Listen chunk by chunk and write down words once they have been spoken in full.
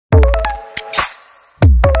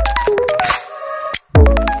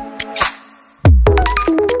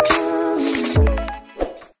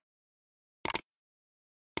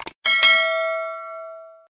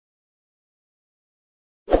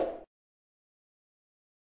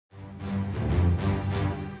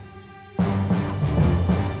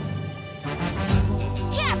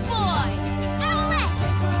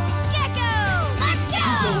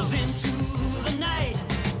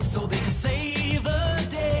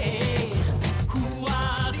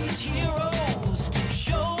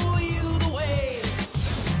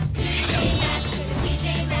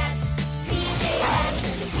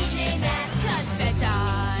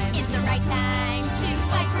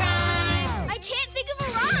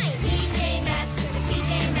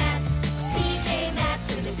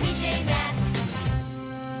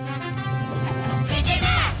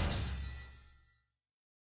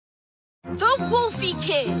Wolfy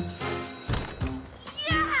kids!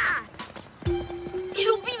 Yeah!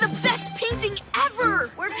 It'll be the best painting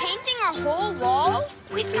ever! We're painting our whole wall?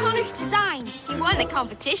 With Connor's design. He won the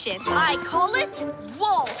competition. I call it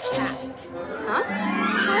Wall-Cat. Huh?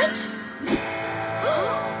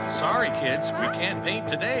 What? Sorry, kids. We can't paint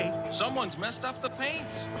today. Someone's messed up the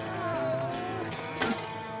paints.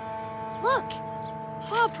 Look,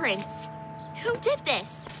 paw prints. Who did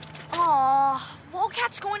this? Aw,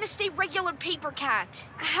 Wall-Cat's going to stay regular Paper Cat.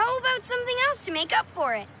 How about something else to make up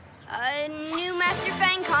for it? A new Master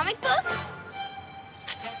Fang comic book?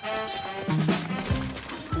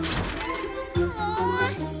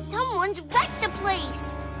 Aw, someone's wrecked the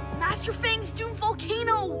place. Master Fang's doomed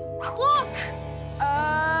volcano. Look!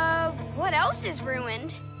 What else is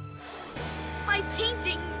ruined? My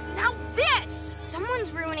painting, now this!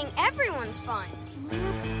 Someone's ruining everyone's fun.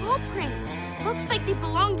 More paw prints. Looks like they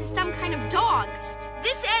belong to some kind of dogs.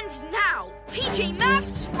 This ends now. PJ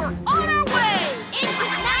Masks, we're on our way! Into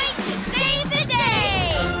night to save the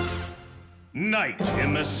day! Night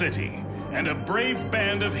in the city, and a brave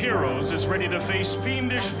band of heroes is ready to face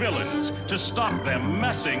fiendish villains to stop them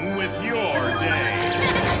messing with your day.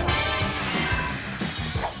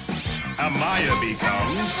 Amaya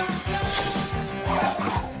becomes...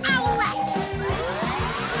 Owlette!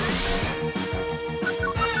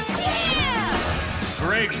 Yeah!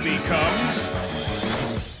 Greg becomes...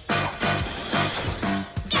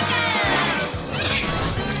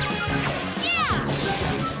 Yeah!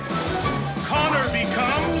 Connor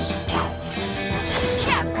becomes...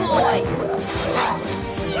 Catboy!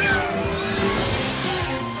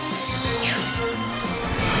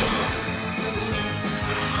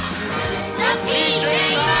 The PJ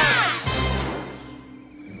Masks!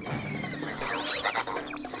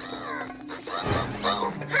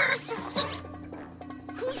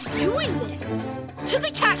 Who's doing this? To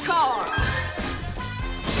the cat car!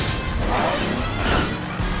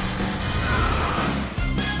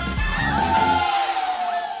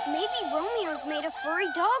 Maybe Romeo's made a furry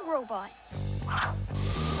dog robot.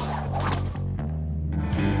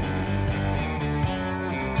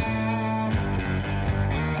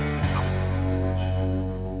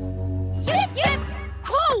 Yip, yip!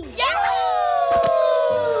 Whoa! Yeah!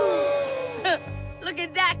 Look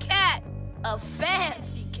at that cat. A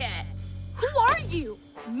fancy cat. Who are you?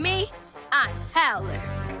 Me? I'm Howler.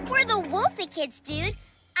 We're the Wolfy kids, dude.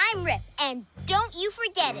 I'm Rip, and don't you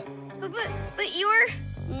forget it. But you're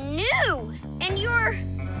new, and you're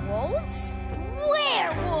wolves?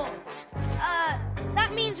 Werewolves.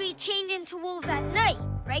 That means we change into wolves at night,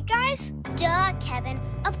 right, guys? Duh, Kevin.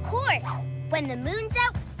 Of course. When the moon's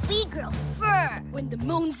out, we grow fur. When the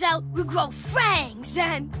moon's out, we grow fangs,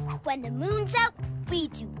 and When the moon's out, we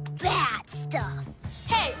do bad stuff.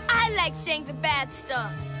 Hey, I like saying the bad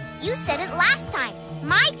stuff. You said it last time.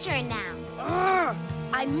 My turn now.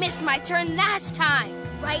 I missed my turn last time.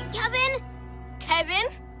 Right, Kevin?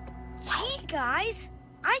 Kevin? Gee, guys,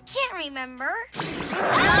 I can't remember.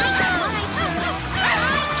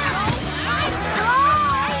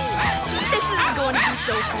 this isn't going to be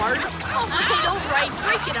so hard. All right,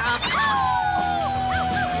 break it up.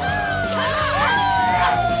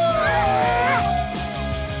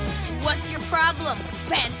 What's your problem,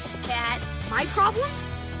 fancy cat? My problem?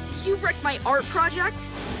 You wrecked my art project,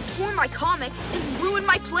 tore my comics, and ruined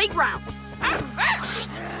my playground.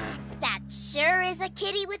 That sure is a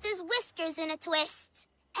kitty with his whiskers in a twist.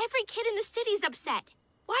 Every kid in the city's upset.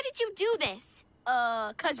 Why did you do this?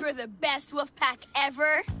 'Cause we're the best wolf pack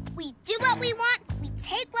ever. We do what we want, we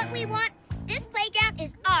take what we want. This playground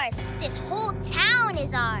is ours. This whole town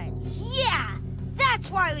is ours. Yeah, that's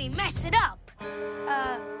why we mess it up.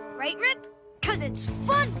 Right, Rip? 'Cause it's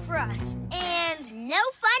fun for us. And no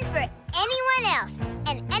fun for anyone else.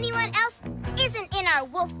 And anyone else isn't in our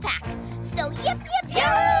wolf pack. So yip, yip,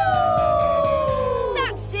 yip!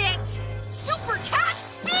 That's it! Super cat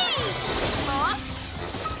speed! Huh?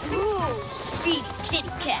 Ooh, speedy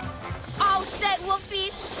kitty cat. All set,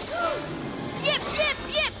 Wolfies. Yip, yip,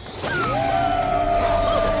 yip!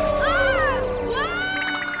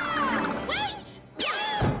 Wait!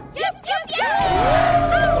 Yip, yip, yip!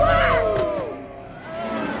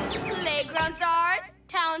 Playground's ours,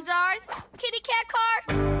 town's ours, kitty cat car,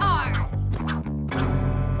 ours.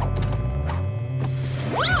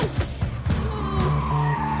 Whoa!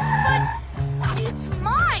 But it's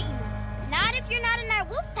mine! Not if you're not in our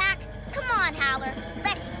wolf pack. Come on, Howler,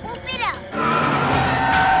 let's wolf it up.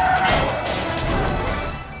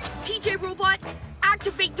 PJ Robot,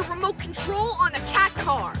 activate the remote control on the cat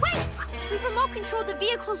car. Wait! We've remote controlled the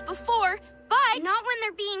vehicles before, but... Not when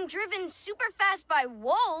they're being driven super fast by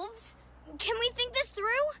wolves. Can we think this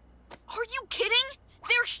through? Are you kidding?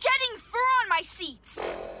 They're shedding fur on my seats.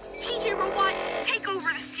 PJ Robot, take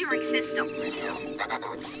over the steering system.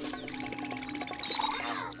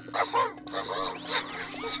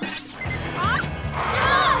 Huh?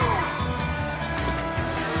 No!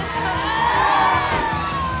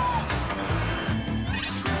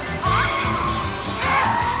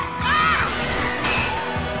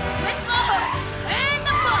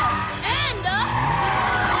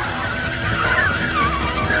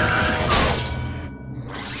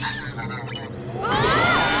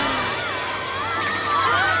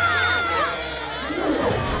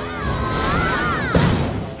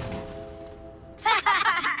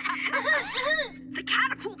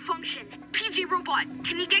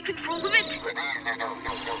 Can you get control of it?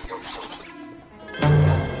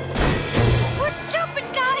 We're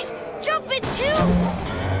jumping, guys! Jumping too!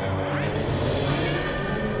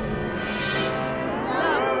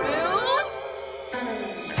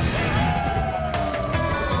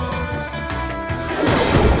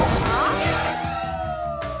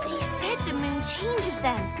 They said the moon changes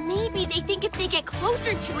them. Maybe they think if they get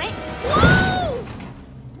closer to it... Whoa!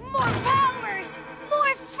 More powers!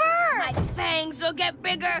 More fur! My fangs will get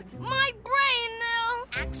bigger. My brain will.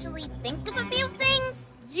 Actually think of a few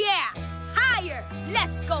things? Yeah! Higher!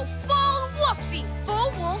 Let's go full Wolfy!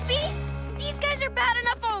 Full Wolfy? These guys are bad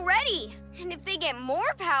enough already. And if they get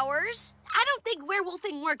more powers... I don't think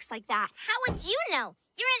werewolfing works like that. How would you know?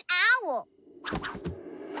 You're an owl.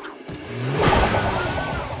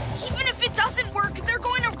 Even if it doesn't work, they're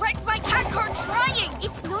going to wreck my cat car trying.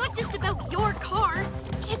 It's not just about your car.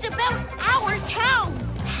 It's about our town.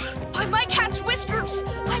 By my cat's whiskers,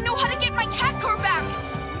 I know how to get my cat car back.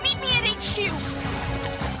 Meet me at HQ.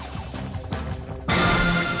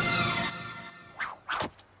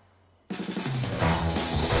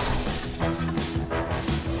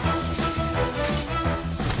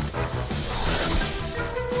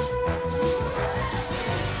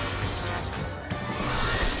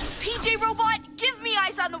 PJ Robot, give me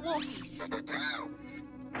eyes on the Wolfies.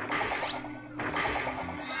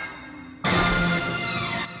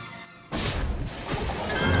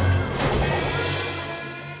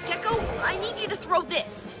 Gecko, I need you to throw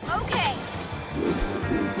this. Okay.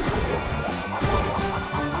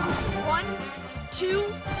 1,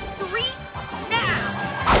 2, 3, now!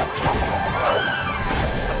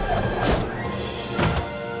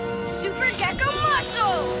 Super Gecko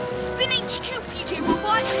muscles! Spin HQ, PJ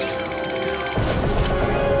Robot!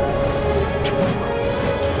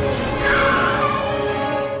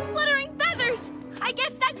 Fluttering feathers! I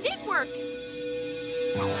guess that did work.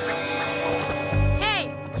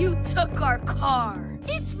 Hey, you took our car.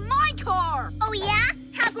 It's my car! Oh yeah?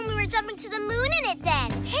 How come we were jumping to the moon in it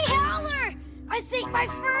then? Hey, Howler! I think my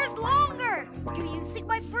fur is longer. Do you think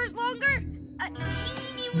my fur is longer? A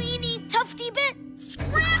teeny weeny tufty bit?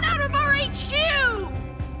 Scram out of our HQ!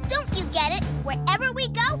 Don't you get it? Wherever we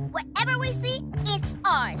go, whatever we see, it's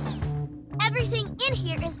ours. Everything in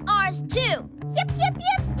here is ours too. Yep, yep,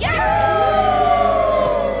 yep. Yahoo!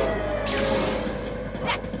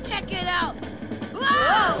 Let's check it out.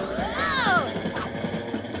 Whoa! Whoa!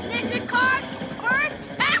 Lizard car,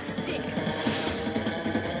 fantastic!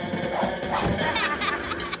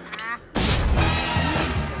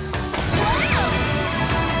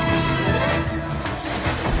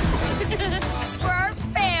 Fur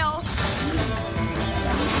fail.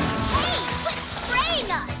 Hey, quit spraying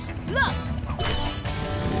us! Look!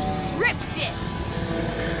 Ripped it!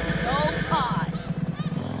 No pause.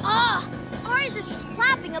 Ah, ours is just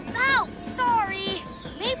flapping about. Sorry.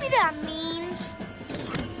 Maybe that means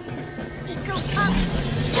it goes up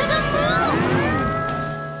to the moon.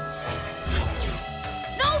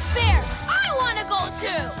 No fair! I want to go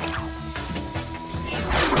too!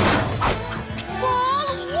 Full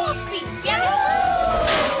Wolfy!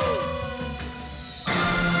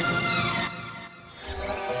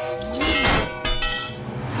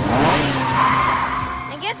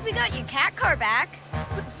 I guess we got your cat car back.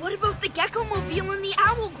 But what about the Gecko Mobile and the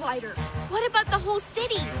Owl Glider? What about the whole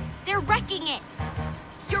city? They're wrecking it.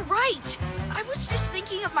 You're right. I was just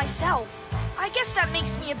thinking of myself. I guess that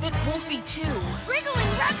makes me a bit wolfy too.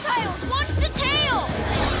 Wriggling reptiles, watch the tail!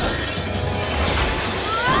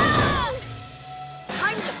 Ah!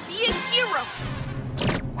 Time to be a hero.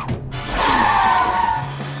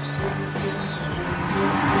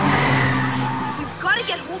 We've got to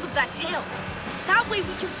get hold of that tail. That way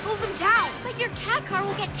we can slow them down. But your cat car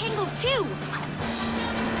will get tangled too.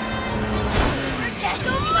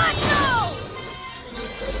 Gecko muscles!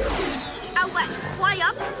 Owlette, fly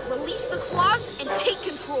up, release the claws, and take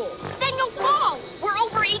control. Then you'll fall. We're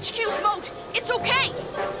over HQ's moat. It's okay.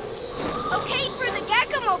 Okay for the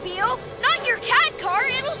Gekko-mobile, not your cat car,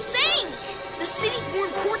 it'll sink! The city's more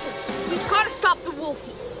important. We've got to stop the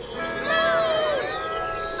Wolfies. Load!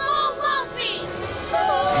 Full Wolfy!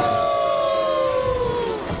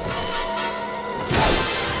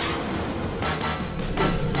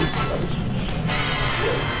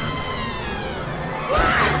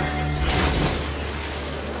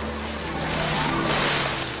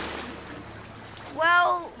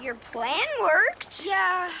 Well, your plan worked.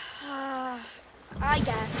 Yeah, I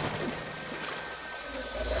guess.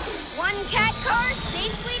 One cat car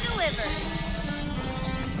safely delivered.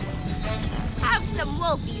 Have some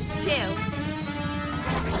Wolfies, too.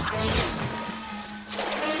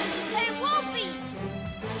 Hey, Wolfies!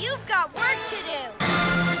 You've got work to do.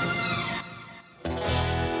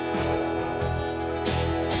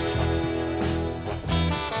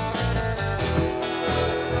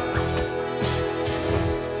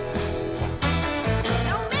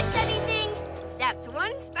 Don't miss anything. That's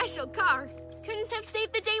one special car. Couldn't have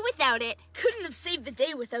saved the day without it. Couldn't have saved the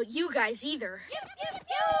day without you guys either.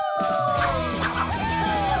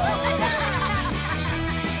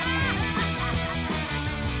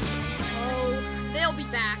 Oh, they'll be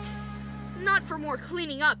back. Not for more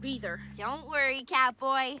cleaning up either. Don't worry,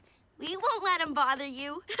 Catboy. We won't let him bother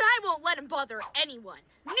you. And I won't let him bother anyone.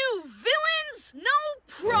 New villains? No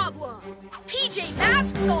problem. PJ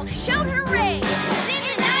Masks all shout hooray! Sing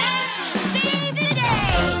the night, save the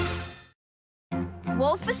day!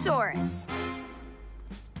 Wolf-O-Saurus.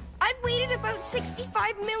 I've waited about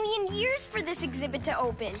 65 million years for this exhibit to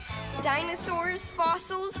open. Dinosaurs,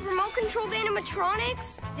 fossils, remote-controlled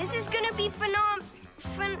animatronics. This is gonna be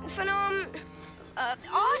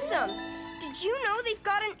awesome. Did you know they've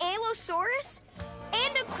got an Allosaurus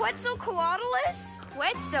and a Quetzalcoatlus?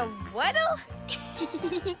 Quetzalcoatl?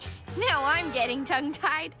 Now I'm getting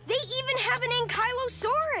tongue-tied. They even have an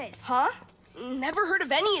Ankylosaurus. Huh? Never heard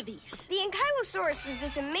of any of these. The Ankylosaurus was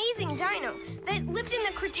this amazing dino that lived in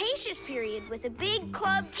the Cretaceous period with a big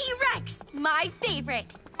club T-Rex, my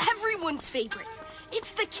favorite. Everyone's favorite.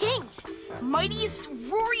 It's the king. Mightiest,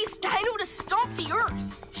 roariest dino to stomp the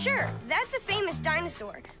earth. Sure, that's a famous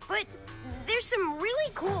dinosaur, but there's some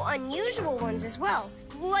really cool, unusual ones as well.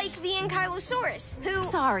 Like the Ankylosaurus, who...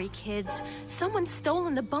 Sorry, kids. Someone's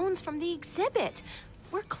stolen the bones from the exhibit.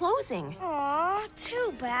 We're closing. Aw,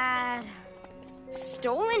 too bad.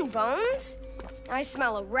 Stolen bones? I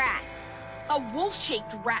smell a rat. A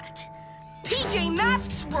wolf-shaped rat. PJ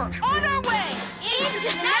Masks, we're on our way! Into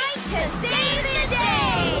the night to save the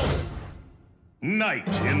day!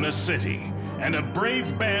 Night in the city, and a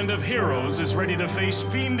brave band of heroes is ready to face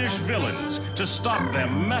fiendish villains to stop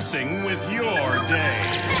them messing with your day.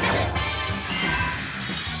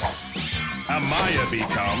 Amaya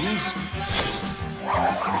becomes...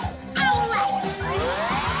 Owlette!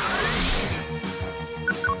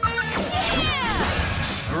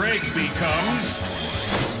 Greg becomes...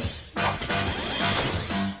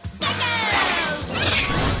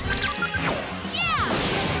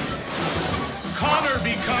 Connor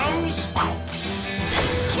becomes...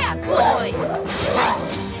 Catboy!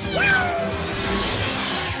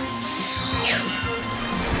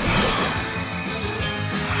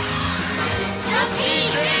 The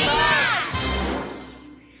PJ Masks!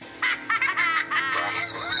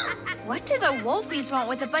 What do the Wolfies want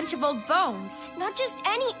with a bunch of old bones? Not just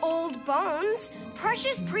any old bones,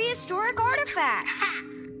 precious prehistoric artifacts.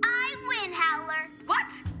 I win, Howler. What?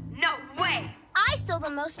 No way! I stole the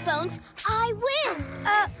most bones. I win.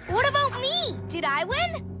 What about me? Did I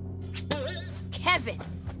win? Kevin,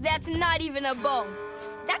 that's not even a bone.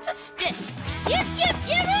 That's a stick. Yip, yip,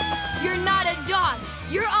 yip! You're not a dog.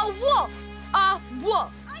 You're a wolf. A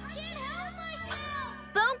wolf. I can't help myself.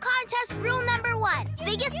 Bone contest rule number 1.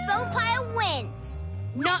 Biggest bone pile wins.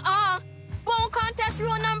 Nuh-uh. Bone contest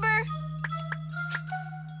rule number...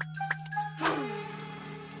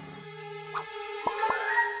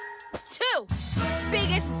 two.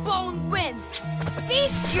 Biggest bone wins.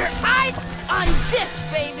 Feast your eyes on this,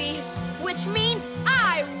 baby. Which means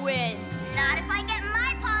I win. Not if I get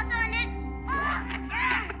my paws on it.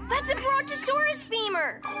 That's a Brontosaurus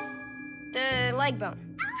femur. The leg bone.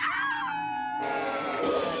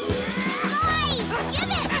 Boy,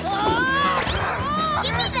 give it.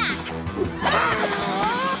 Give me that.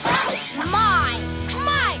 Mine.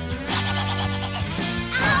 Mine.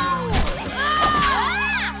 Ow!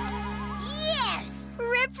 Yes!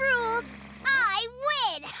 Rip rules. I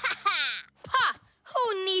win. Ha! Who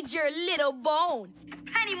needs your little bone?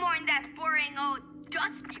 Penny more in that boring old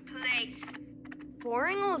dusty place.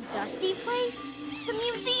 Boring old dusty place? The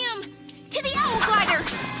museum. To the owl glider.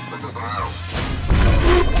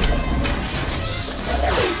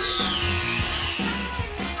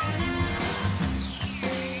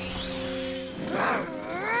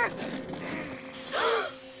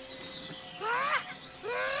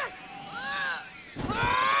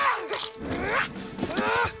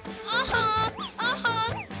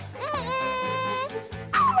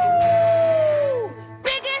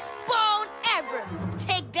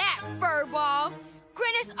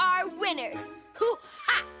 Harness our winners.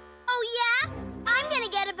 Hoo-ha! Oh, yeah? I'm gonna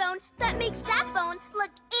get a bone that makes that bone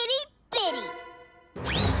look itty-bitty.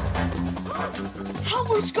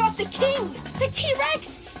 Howler's got the king! The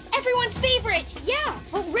T-Rex! Everyone's favorite! Yeah,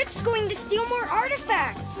 but Rip's going to steal more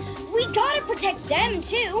artifacts. We gotta protect them,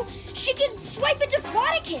 too. She could swipe a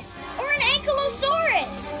Diplodocus or an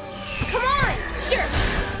Ankylosaurus. Come on! Sure.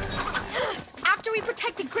 After we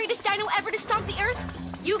protect the greatest dino ever to stomp the earth,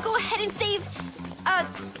 you go ahead and save,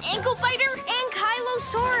 ankle biter?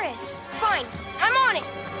 Ankylosaurus. Fine, I'm on it.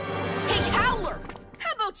 Hey, Howler!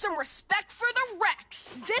 How about some respect for the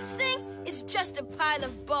Rex? This thing is just a pile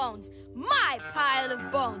of bones. My pile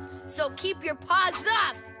of bones. So keep your paws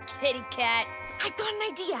off, kitty cat. I've got an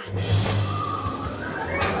idea.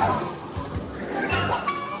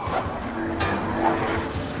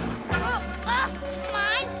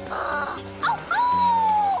 Mine.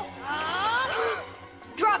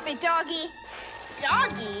 Drop it, doggy.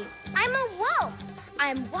 Doggy? I'm a wolf.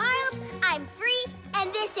 I'm wild, I'm free,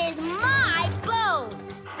 and this is my bone.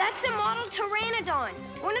 That's a model pteranodon,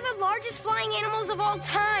 one of the largest flying animals of all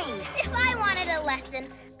time. If I wanted a lesson,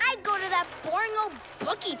 I'd go to that boring old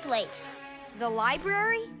bookie place. The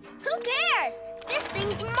library? Who cares? This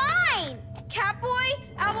thing's mine. Catboy,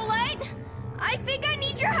 Owlette, I think I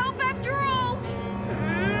need your help after all.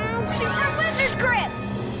 Super Lizard Grip!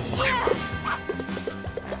 Yeah.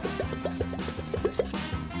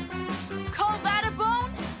 Call that a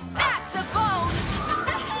bone? That's a bone!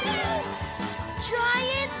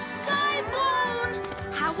 Giant sky bone.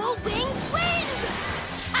 How a winged wind.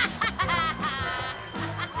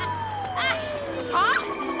 Huh?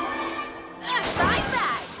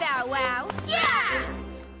 Bye-bye, Bow Wow. Yeah!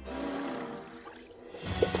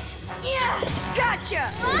 Yeah, gotcha!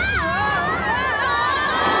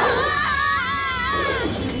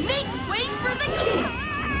 Make way for the king!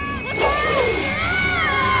 Look out!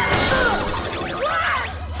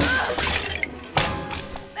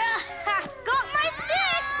 Got my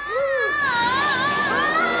stick!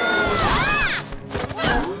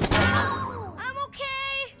 I'm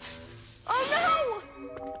okay. Oh no!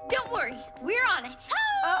 Don't worry, we're on it.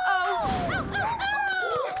 Uh-oh.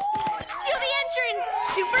 Seal the entrance.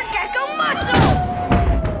 Super Gecko muscles!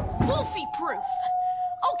 Wolfy proof!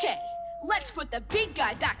 Okay, let's put the big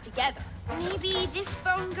guy back together. Maybe this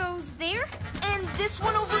bone goes there? And this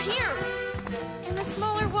one over here. And the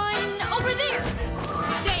smaller one over there.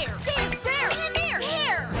 There! And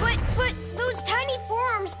there! But those tiny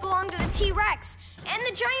forearms belong to the T-Rex, and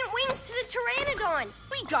the giant wings to the Pteranodon.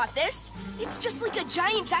 We got this. It's just like a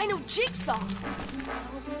giant dino jigsaw.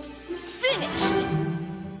 Finished!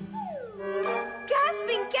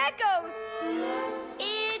 Gasping geckos!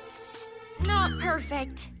 It's not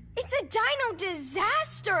perfect. It's a dino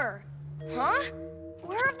disaster! Huh?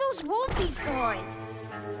 Where have those Wolfies gone?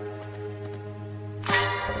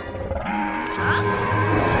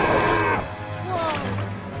 Whoa.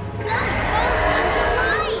 Those bones come to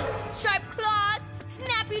life. Sharp claws,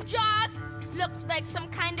 snappy jaws. Looks like some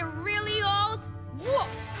kind of really old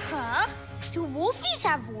wolf. Huh? Do Wolfies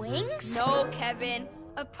have wings? No, Kevin.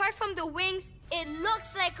 Apart from the wings, it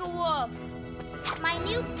looks like a wolf. My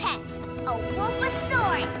new pet, a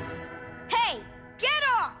Wolf-O-Saurus. Hey, get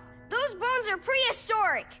off! Those bones are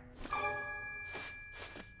prehistoric.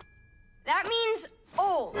 That means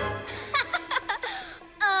old.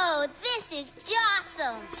 Oh, this is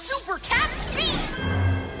Jawsome. Super cat speed!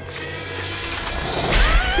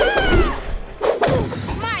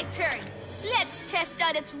 My turn. Let's test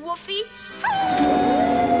out its woofy.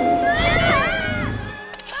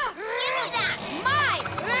 Give me that. Mine!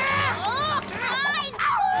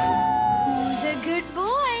 Who's a good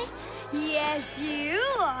boy? Yes, you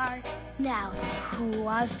are. Now, who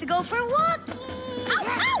wants to go for walkies?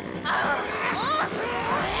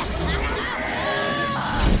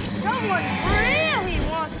 Someone really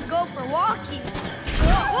wants to go for walkies.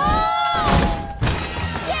 Whoa!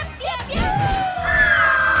 Yep, yep, yep.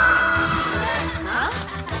 Huh?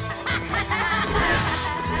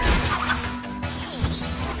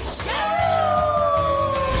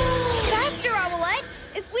 Faster, Owlette!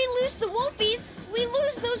 If we lose the Wolfies, we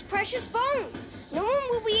lose those precious bones. No one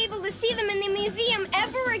will be able to see them in the museum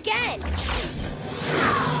ever again.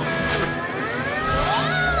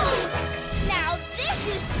 Now this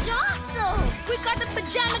is Jawsome. We got the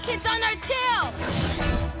pajama kids on our tail.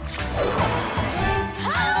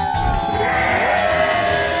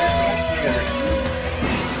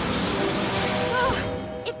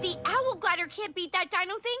 If the owl glider can't beat that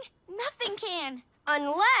dino thing, nothing can.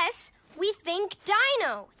 Unless we think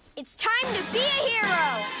Dino. It's time to be a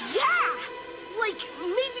hero. Yeah! Like,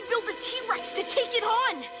 maybe build a T-Rex to take it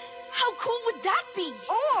on. How cool would that be?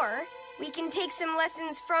 Or we can take some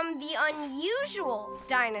lessons from the unusual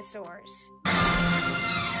dinosaurs.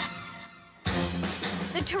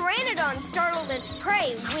 The pteranodon startled its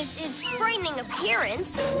prey with its frightening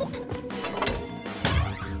appearance.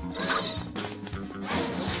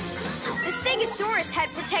 The stegosaurus had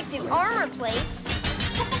protective armor plates.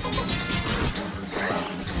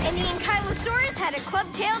 And the ankylosaurus had a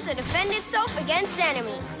club tail to defend itself against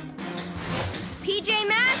enemies. PJ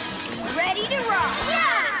Masks, ready to rock!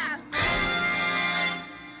 Yeah!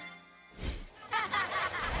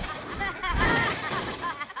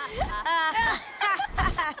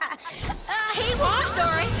 Hey,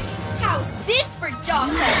 Wolf-O-Saurus, how's this for jaw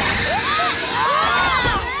setting?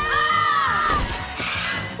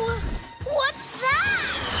 What's that?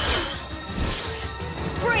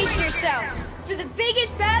 Brace yourself for the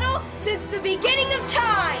biggest battle since the beginning of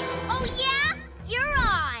time! Oh, yeah? You're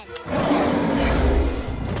on!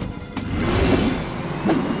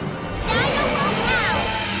 Dino Wolf out!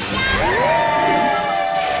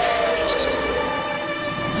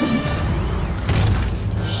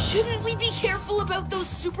 Shouldn't we be careful about those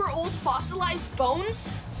super old fossilized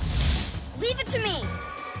bones? Leave it to me.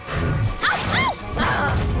 Ow!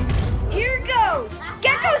 Ow! Here goes!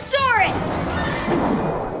 Geckosaurus!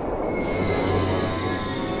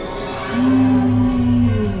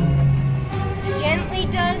 Gently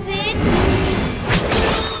does it.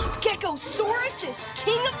 Geckosaurus is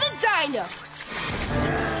king of the dinos.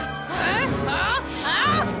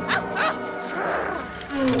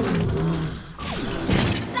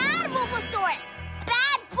 Bad Wolf-O-Saurus!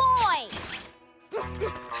 Bad boy!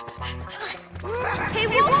 Hey,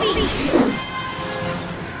 Wolfy!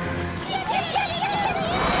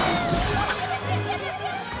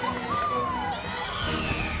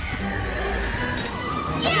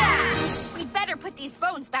 Yeah! We'd better put these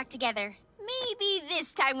bones back together. Maybe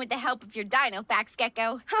this time with the help of your dino facts,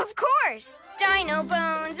 Gecko. Of course! Dino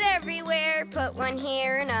bones everywhere. Put one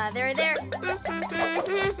here, another there.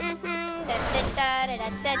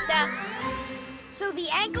 So the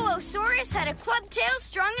Ankylosaurus had a club tail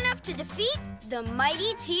strong enough to defeat the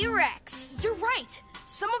mighty T-Rex. You're right.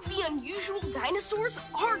 Some of the unusual dinosaurs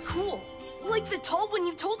are cool. Like the tall one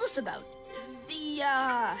you told us about. The,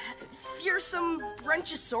 fearsome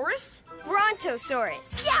Brontosaurus?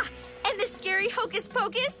 Brontosaurus. Yeah! And the scary Hocus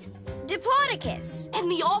Pocus? Diplodocus. And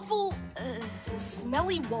the awful,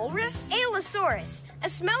 smelly walrus? Allosaurus. A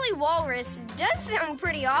smelly walrus does sound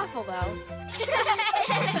pretty awful, though.